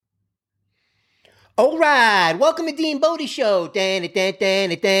All right, welcome to Dean Bodie Show. Dean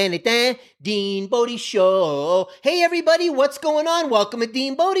Bodie Show. Hey everybody, what's going on? Welcome to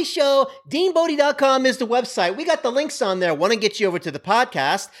Dean Bodie Show. DeanBodie.com is the website. We got the links on there. Want to get you over to the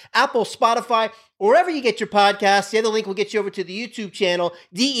podcast, Apple, Spotify, wherever you get your podcasts. The other link will get you over to the YouTube channel,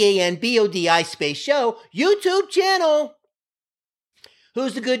 DEANBODI space show, YouTube channel.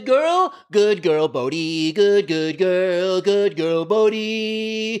 Who's the good girl? Good girl Bodie. Good girl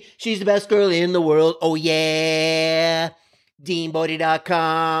Bodie. She's the best girl in the world. Oh yeah.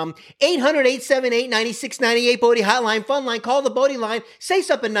 DeanBodie.com. 800-878-9698 Bodie hotline, fun line. Call the Bodie line. Say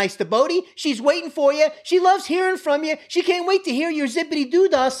something nice to Bodie. She's waiting for you. She loves hearing from you. She can't wait to hear your Zippity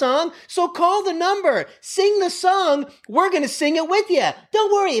Doo-Dah song. So call the number. Sing the song. We're going to sing it with you.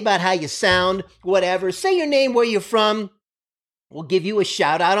 Don't worry about how you sound. Whatever. Say your name, where you're from. We'll give you a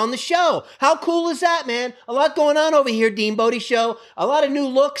shout out on the show. How cool is that, man? A lot going on over here, Dean Bodie Show. A lot of new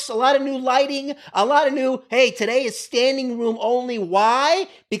looks, a lot of new lighting, a lot of new, hey, today is standing room only. Why?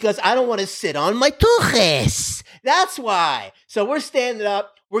 Because I don't want to sit on my tuches. That's why. So we're standing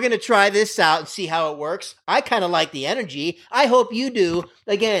up. We're going to try this out and see how it works. I kind of like the energy. I hope you do.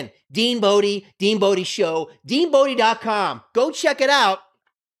 Again, Dean Bodie Show, DeanBodie.com. Go check it out.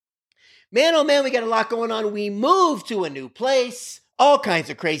 Man, oh man, we got a lot going on. We moved to a new place. All kinds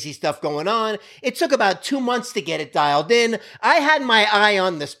of crazy stuff going on. It took about 2 months to get it dialed in. I had my eye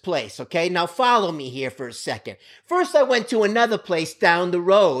on this place, okay? Now follow me here for a second. First, I went to another place down the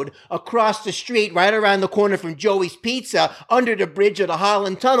road, across the street, right around the corner from Joey's Pizza, under the bridge of the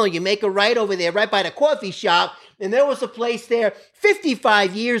Holland Tunnel. You make a right over there, right by the coffee shop. And there was a place there,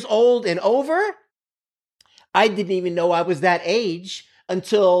 55 years old and over. I didn't even know I was that age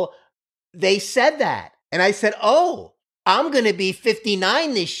until they said that. And I said, oh, I'm going to be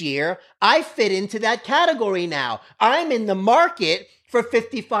 59 this year. I fit into that category now. I'm in the market for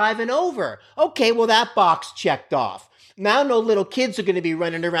 55 and over. Okay, well, that box checked off. Now no little kids are going to be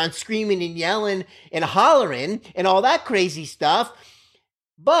running around screaming and yelling and hollering and all that crazy stuff.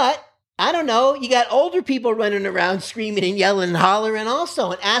 But I don't know, you got older people running around screaming and yelling and hollering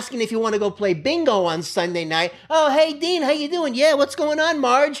also and asking if you want to go play bingo on Sunday night. Oh, hey, Dean, how you doing? Yeah, what's going on,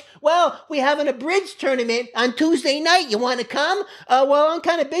 Marge? Well, we're having a bridge tournament on Tuesday night. You want to come? Well, I'm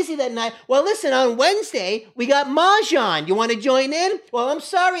kind of busy that night. Well, listen, on Wednesday, we got Mahjong. You want to join in? Well, I'm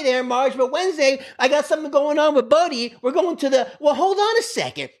sorry there, Marge, but Wednesday, I got something going on with Bodie. We're going to well, hold on a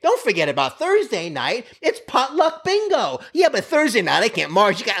second. Don't forget about Thursday night. It's potluck bingo. Yeah, but Thursday night, I can't.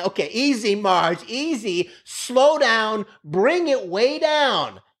 Marge, okay, easy, Marge, easy. Slow down. Bring it way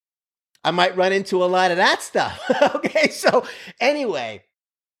down. I might run into a lot of that stuff. Okay, so anyway,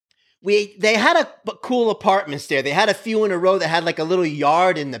 they had cool apartments there. They had a few in a row that had like a little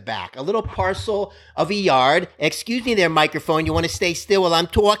yard in the back, a little parcel of a yard. Excuse me there, microphone. You want to stay still while I'm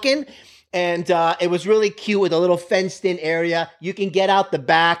talking? And it was really cute with a little fenced-in area. You can get out the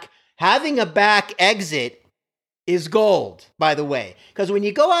back. Having a back exit is gold, by the way. Because when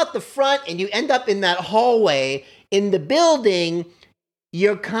you go out the front and you end up in that hallway in the building,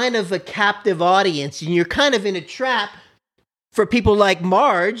 you're kind of a captive audience and you're kind of in a trap for people like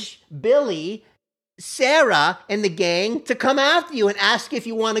Marge, Billy, Sarah, and the gang to come after you and ask if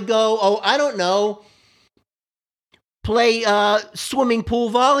you want to go, I don't know, play swimming pool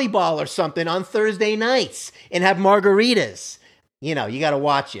volleyball or something on Thursday nights and have margaritas. You know, you got to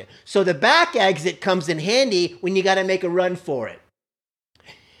watch it. So the back exit comes in handy when you got to make a run for it.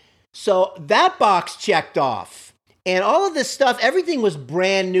 So that box checked off. And all of this stuff, everything was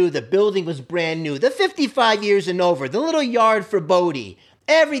brand new. The building was brand new. The 55 years and over, the little yard for Bodie,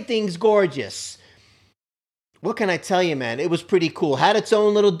 everything's gorgeous. What can I tell you, man? It was pretty cool. Had its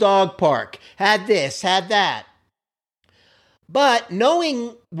own little dog park. Had this, had that. But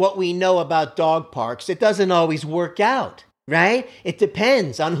knowing what we know about dog parks, it doesn't always work out, right? It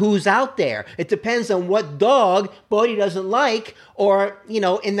depends on who's out there. It depends on what dog Bodie doesn't like or,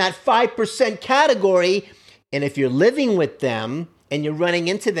 in that 5% category. And if you're living with them and you're running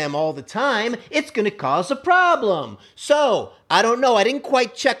into them all the time, it's going to cause a problem. So, I don't know. I didn't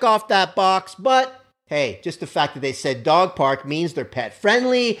quite check off that box, but hey, just the fact that they said dog park means they're pet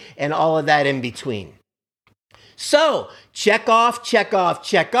friendly and all of that in between. So, check off.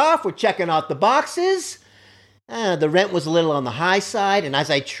 We're checking off the boxes. The rent was a little on the high side. And as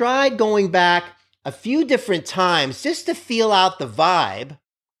I tried going back a few different times just to feel out the vibe,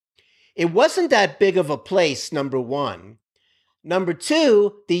 it wasn't that big of a place, number one. Number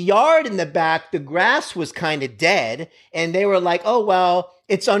two, the yard in the back, the grass was kind of dead. And they were like, oh, well,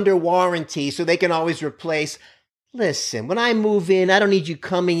 it's under warranty, so they can always replace. Listen, when I move in, I don't need you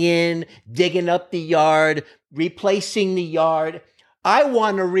coming in, digging up the yard, replacing the yard. I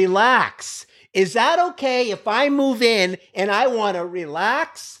want to relax. Is that okay if I move in and I want to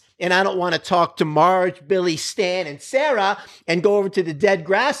relax and I don't want to talk to Marge, Billy, Stan, and Sarah and go over to the dead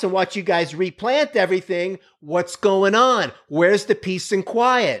grass and watch you guys replant everything? What's going on? Where's the peace and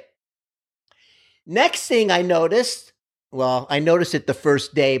quiet? Next thing I noticed, well, I noticed it the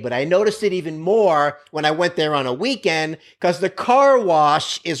first day, but I noticed it even more when I went there on a weekend because the car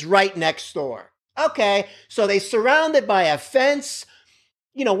wash is right next door. Okay, so they surround it by a fence,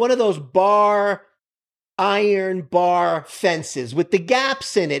 one of those iron bar fences with the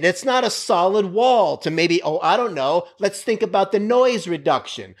gaps in it. It's not a solid wall to maybe, I don't know. Let's think about the noise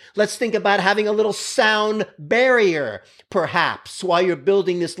reduction. Let's think about having a little sound barrier, perhaps, while you're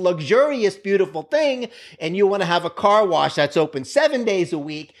building this luxurious, beautiful thing and you want to have a car wash that's open 7 days a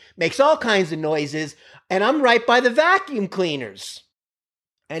week, makes all kinds of noises, and I'm right by the vacuum cleaners.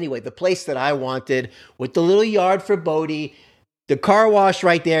 Anyway, the place that I wanted with the little yard for Bodhi, the car wash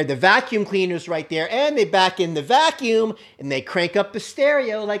right there, the vacuum cleaners right there, and they back in the vacuum and they crank up the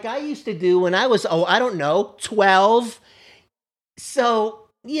stereo like I used to do when I was, 12. So,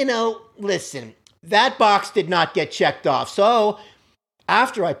 listen, that box did not get checked off. So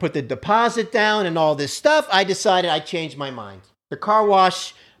after I put the deposit down and all this stuff, I decided I'd change my mind. The car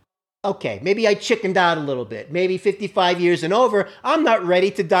wash, okay, maybe I chickened out a little bit. Maybe 55 years and over, I'm not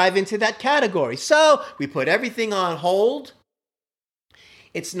ready to dive into that category. So we put everything on hold.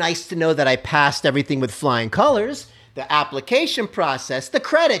 It's nice to know that I passed everything with flying colors, the application process, the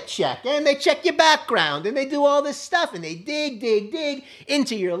credit check, and they check your background, and they do all this stuff, and they dig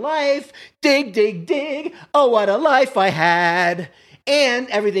into your life. Dig. Oh, what a life I had. And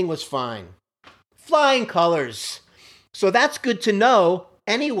everything was fine. Flying colors. So that's good to know.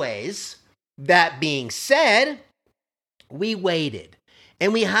 Anyways, that being said, we waited,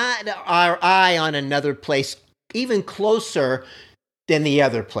 and we had our eye on another place even closer than the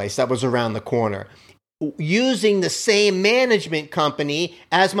other place that was around the corner, using the same management company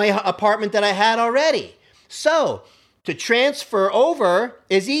as my apartment that I had already. So to transfer over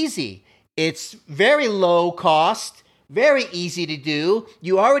is easy. It's very low cost, very easy to do.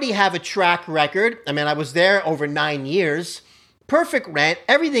 You already have a track record. I was there over 9 years. Perfect rent,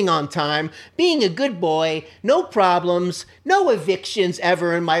 everything on time, being a good boy, no problems, no evictions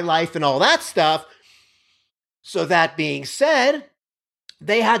ever in my life and all that stuff. So that being said,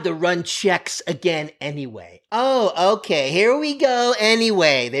 they had to run checks again anyway. Oh, okay, here we go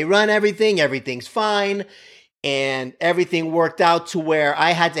anyway. They run everything, everything's fine, and everything worked out to where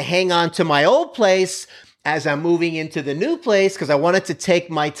I had to hang on to my old place as I'm moving into the new place because I wanted to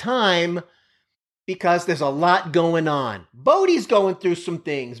take my time because there's a lot going on. Bodhi's going through some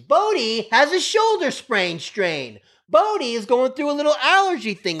things. Bodhi has a shoulder strain. Bodhi is going through a little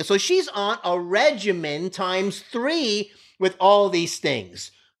allergy thing, so she's on a regimen times 3 with all these things.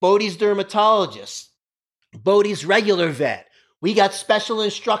 Bodhi's dermatologist. Bodhi's regular vet. We got special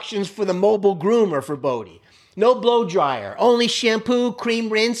instructions for the mobile groomer for Bodhi. No blow dryer. Only shampoo, cream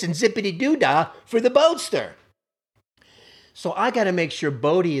rinse, and zippity-doo-dah for the boatster. So I got to make sure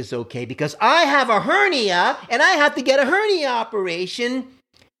Bodhi is okay because I have a hernia and I have to get a hernia operation,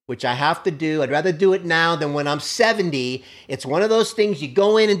 which I have to do. I'd rather do it now than when I'm 70. It's one of those things you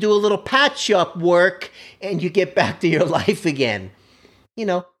go in and do a little patch-up work and you get back to your life again.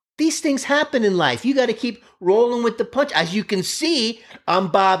 These things happen in life. You got to keep rolling with the punch. As you can see, I'm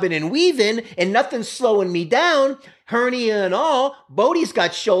bobbing and weaving and nothing's slowing me down. Hernia and all. Bodhi's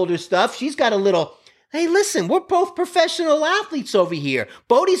got shoulder stuff. She's got a little... Hey, listen, we're both professional athletes over here.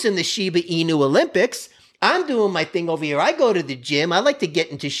 Bodhi's in the Shiba Inu Olympics. I'm doing my thing over here. I go to the gym. I like to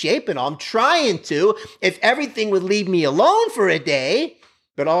get into shape and all. I'm trying to, if everything would leave me alone for a day.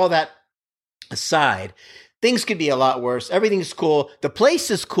 But all that aside, things could be a lot worse. Everything's cool. The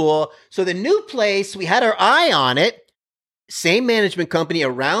place is cool. So the new place, we had our eye on it. Same management company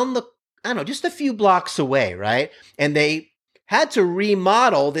around just a few blocks away, right? And they had to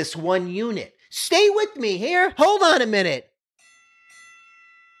remodel this one unit. Stay with me here. Hold on a minute.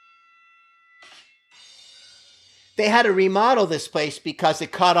 They had to remodel this place because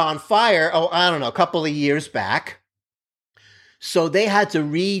it caught on fire, a couple of years back. So they had to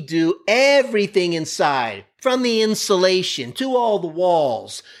redo everything inside, from the insulation to all the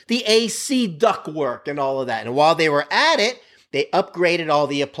walls, the AC ductwork and all of that. And while they were at it, they upgraded all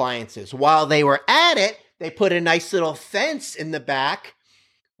the appliances. While they were at it, they put a nice little fence in the back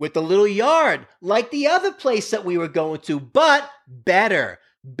with a little yard, like the other place that we were going to, but better,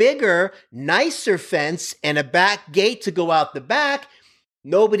 bigger, nicer fence and a back gate to go out the back.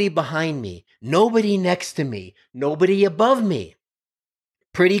 Nobody behind me, nobody next to me, nobody above me.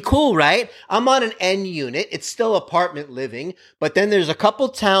 Pretty cool, right? I'm on an N unit. It's still apartment living, but then there's a couple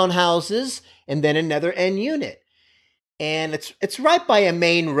townhouses and then another end unit. And it's right by a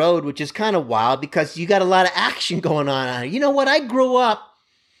main road, which is kind of wild because you got a lot of action going on out here. You know what? I grew up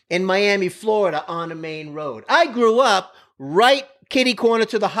in Miami, Florida on a main road. I grew up right kitty corner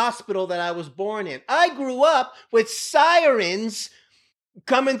to the hospital that I was born in. I grew up with sirens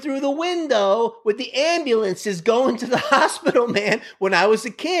coming through the window with the ambulances going to the hospital, man, when I was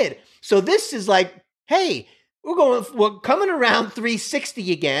a kid. So this is like, hey, we're coming around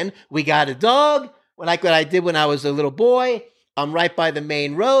 360 again. We got a dog, like what I did when I was a little boy. I'm right by the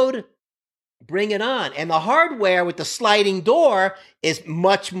main road. Bring it on. And the hardware with the sliding door is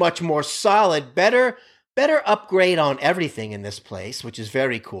much, much more solid, better upgrade on everything in this place, which is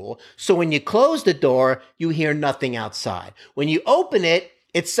very cool. So when you close the door, you hear nothing outside. When you open it,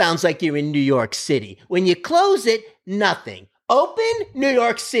 it sounds like you're in New York City. When you close it, nothing. Open New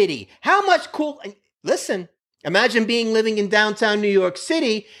York City. How much cool? Listen, imagine living in downtown New York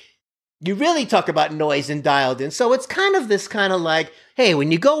City. You really talk about noise and dialed in. So it's kind of like, hey,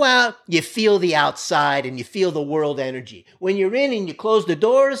 when you go out, you feel the outside and you feel the world energy. When you're in and you close the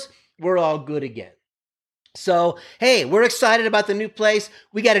doors, we're all good again. So, hey, we're excited about the new place.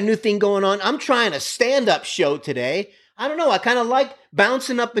 We got a new thing going on. I'm trying a stand-up show today. I don't know. I kind of like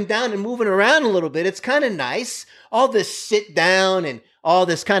bouncing up and down and moving around a little bit. It's kind of nice. All this sit down and all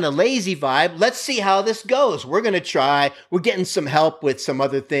this kind of lazy vibe. Let's see how this goes. We're going to try. We're getting some help with some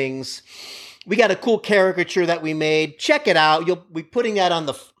other things. We got a cool caricature that we made. Check it out. You'll be putting that on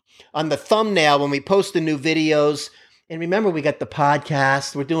the thumbnail when we post the new videos. And remember, we got the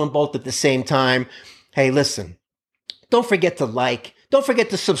podcast. We're doing both at the same time. Hey, listen, don't forget to like, don't forget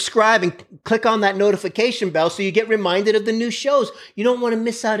to subscribe and click on that notification bell so you get reminded of the new shows. You don't want to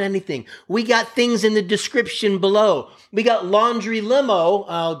miss out anything. We got things in the description below. We got Laundry Limo.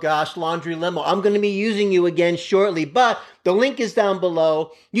 Oh gosh, Laundry Limo. I'm going to be using you again shortly, but the link is down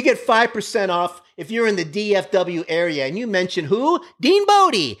below. You get 5% off if you're in the DFW area and you mention who? Dean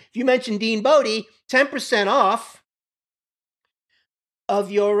Bodie. If you mention Dean Bodie, 10% off of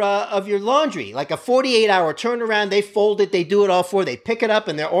your laundry, like a 48-hour turnaround. They fold it, they do it all for you. They pick it up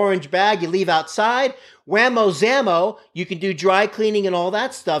in their orange bag, you leave outside. Whammo Zammo, you can do dry cleaning and all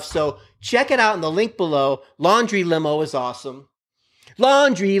that stuff. So check it out in the link below. Laundry Limo is awesome.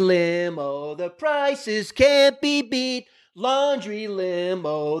 Laundry Limo, the prices can't be beat. Laundry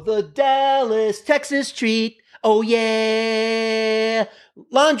Limo, the Dallas, Texas treat. Oh yeah.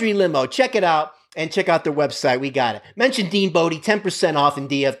 Laundry Limo, check it out. And check out their website. We got it. Mention Dean Bodie, 10% off in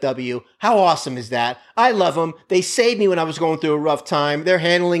DFW. How awesome is that? I love them. They saved me when I was going through a rough time. They're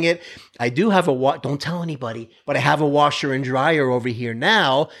handling it. I do have don't tell anybody, but I have a washer and dryer over here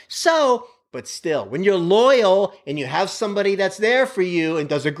now. So, but still, when you're loyal and you have somebody that's there for you and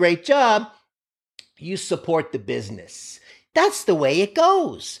does a great job, you support the business. That's the way it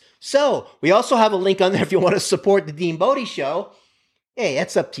goes. So, we also have a link on there if you want to support the Dean Bodie Show. Hey,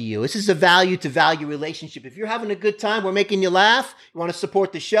 that's up to you. This is a value-to-value relationship. If you're having a good time, we're making you laugh, you want to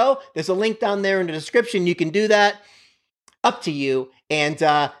support the show, there's a link down there in the description. You can do that. Up to you. And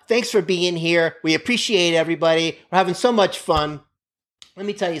thanks for being here. We appreciate everybody. We're having so much fun. Let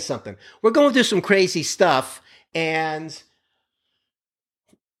me tell you something. We're going through some crazy stuff, and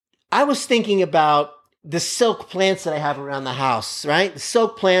I was thinking about the silk plants that I have around the house, right? The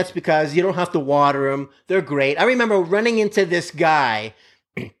silk plants, because you don't have to water them. They're great. I remember running into this guy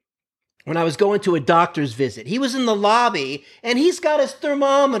when I was going to a doctor's visit. He was in the lobby and he's got his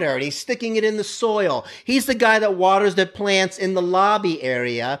thermometer and he's sticking it in the soil. He's the guy that waters the plants in the lobby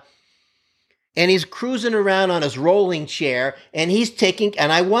area. And he's cruising around on his rolling chair and he's taking,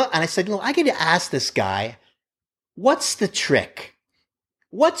 and I said, no, I got to ask this guy, what's the trick?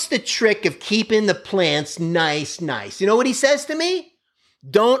 What's the trick of keeping the plants nice? You know what he says to me?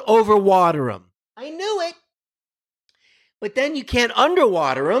 Don't overwater them. I knew it. But then you can't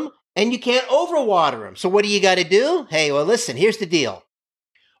underwater them and you can't overwater them. So what do you got to do? Hey, well, listen, here's the deal.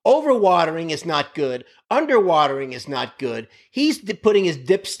 Overwatering is not good. Underwatering is not good. He's putting his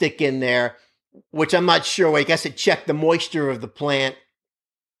dipstick in there, which I'm not sure. I guess it checked the moisture of the plant.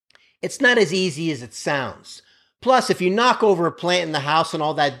 It's not as easy as it sounds. Plus, if you knock over a plant in the house and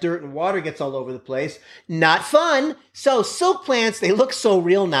all that dirt and water gets all over the place, not fun. So silk plants, they look so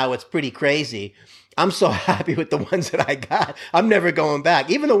real now, it's pretty crazy. I'm so happy with the ones that I got. I'm never going back.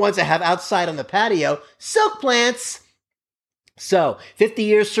 Even the ones I have outside on the patio, silk plants. So 50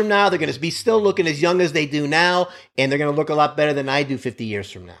 years from now, they're going to be still looking as young as they do now, and they're going to look a lot better than I do 50 years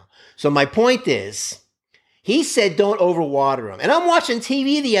from now. So my point is, he said don't overwater them. And I'm watching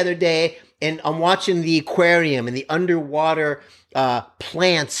TV the other day, and I'm watching the aquarium and the underwater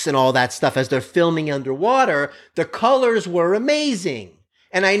plants and all that stuff as they're filming underwater. The colors were amazing.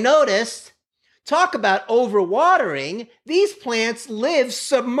 And I noticed Talk about overwatering. These plants live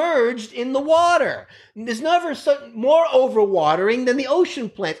submerged in the water. There's never more overwatering than the ocean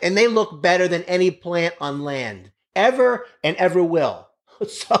plants, and they look better than any plant on land, ever and ever will.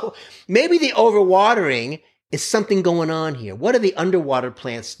 So maybe the overwatering is something going on here. What do the underwater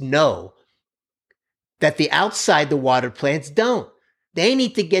plants know that the outside the water plants don't? They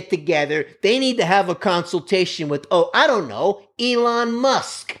need to get together. They need to have a consultation with, Elon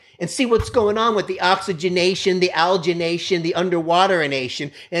Musk, and see what's going on with the oxygenation, the algination, the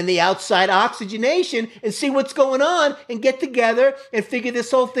underwateringation, and the outside oxygenation, and see what's going on and get together and figure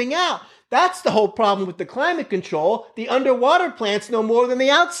this whole thing out. That's the whole problem with the climate control. The underwater plants know more than the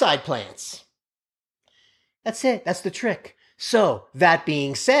outside plants. That's it. That's the trick. So, that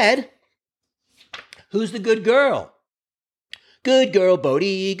being said, who's the good girl? Good girl,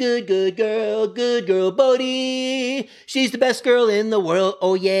 Bodhi. Good girl, Bodhi. She's the best girl in the world.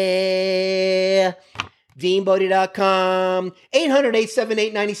 Oh, yeah. DeanBodhi.com.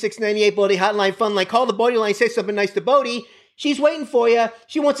 800-878-9698. Bodhi hotline, fun line. Call the Bodhi line. Say something nice to Bodhi. She's waiting for you.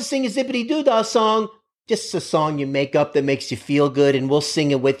 She wants to sing a Zippity Doo-Dah song. Just a song you make up that makes you feel good, and we'll sing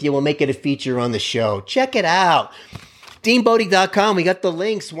it with you. We'll make it a feature on the show. Check it out. DeanBodhi.com. We got the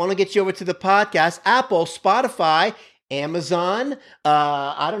links. Want to get you over to the podcast. Apple, Spotify, Amazon,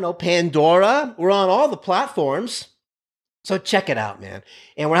 Pandora. We're on all the platforms. So check it out, man.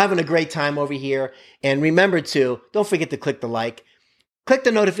 And we're having a great time over here. And remember don't forget to click the like. Click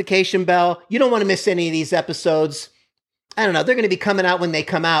the notification bell. You don't want to miss any of these episodes. I don't know. They're going to be coming out when they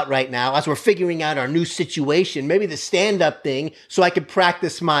come out right now as we're figuring out our new situation. Maybe the stand-up thing so I could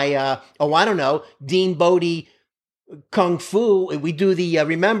practice my, Dean Bodhi Kung Fu. We do the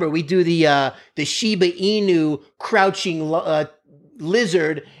Shiba Inu crouching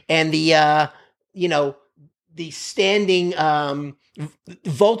lizard and the standing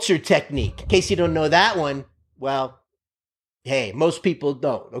vulture technique. In case you don't know that one, well, hey, most people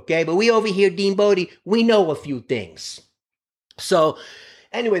don't, okay? But we over here, Dean Bodhi, we know a few things. So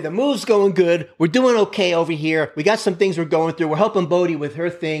anyway, the move's going good. We're doing okay over here. We got some things we're going through. We're helping Bodhi with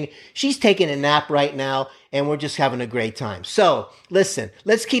her thing. She's taking a nap right now, and we're just having a great time. So listen,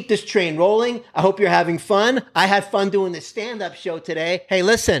 let's keep this train rolling. I hope you're having fun. I had fun doing this stand-up show today. Hey,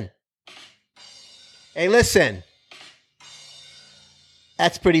 listen.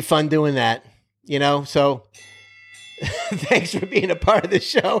 That's pretty fun doing that, so thanks for being a part of the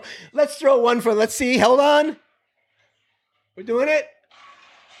show. Let's throw one let's see. Hold on. We're doing it.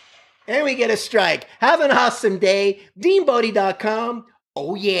 And we get a strike. Have an awesome day. DeanBodhi.com.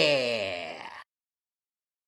 Oh, yeah.